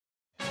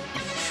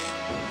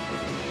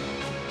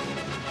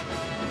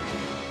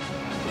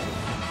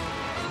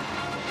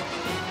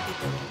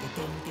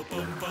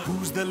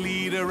Who's the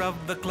leader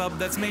of the club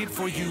that's made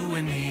for you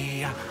and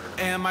me?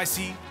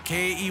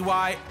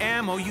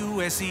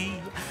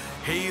 M-I-C-K-E-Y-M-O-U-S-E.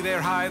 Hey there,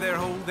 hi there,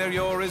 ho there,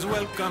 you're as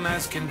welcome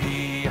as can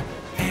be.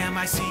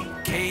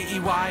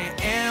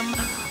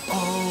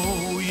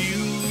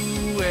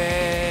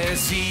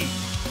 M-I-C-K-E-Y-M-O-U-S-E.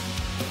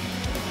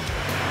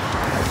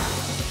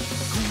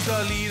 Who's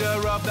the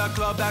leader of the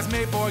club that's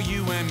made for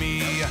you and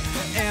me?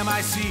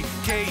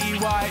 M-I-C-K-E-Y-M-O-U-S-E.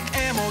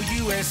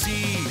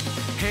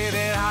 Hey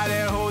there, hi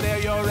there, ho there,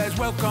 you're as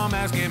welcome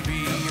as can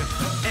be.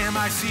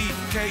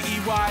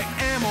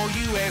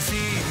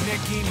 M-I-C-K-E-Y-M-O-U-S-E.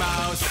 Mickey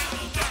Mouse,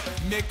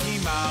 Mickey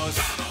Mouse.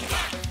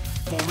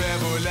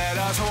 Forever let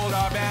us hold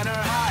our banner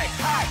high,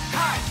 high,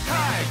 high,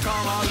 high.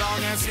 Come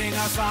along and sing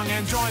a song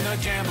and join the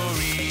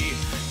jamboree.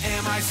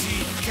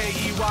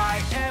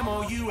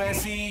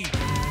 M-I-C-K-E-Y-M-O-U-S-E.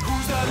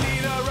 Who's the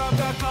leader of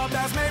the club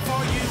that's made for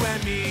you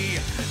and me?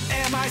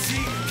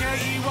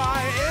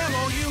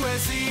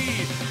 M-I-C-K-E-Y-M-O-U-S-E.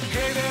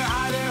 Hey there,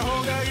 hi there,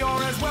 ho there,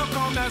 you're as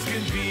welcome as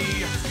can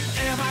be.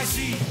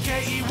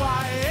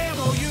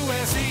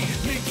 M-I-C-K-E-Y-M-O-U-S-E.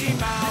 Mickey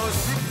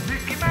Mouse,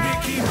 Mickey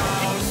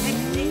Mouse,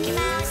 Mickey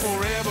Mouse.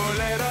 Forever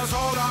let us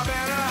hold our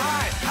banner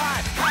high,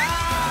 high,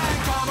 high.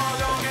 Come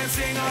along and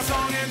sing a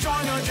song and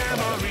join the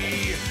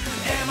jamboree.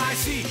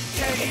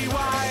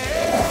 M-I-C-K-E-Y-M-O-U-S-E.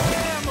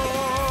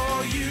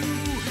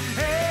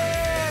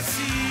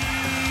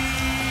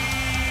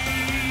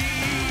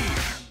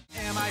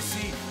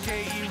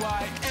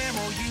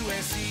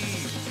 M-I-C-K-E-Y-M-O-U-S-E.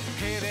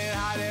 Hey there,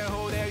 hi there,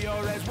 ho there,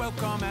 you're as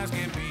welcome as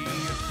can be.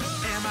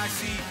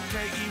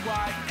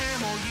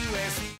 M-I-C-K-E-Y-M-O-U-S-E.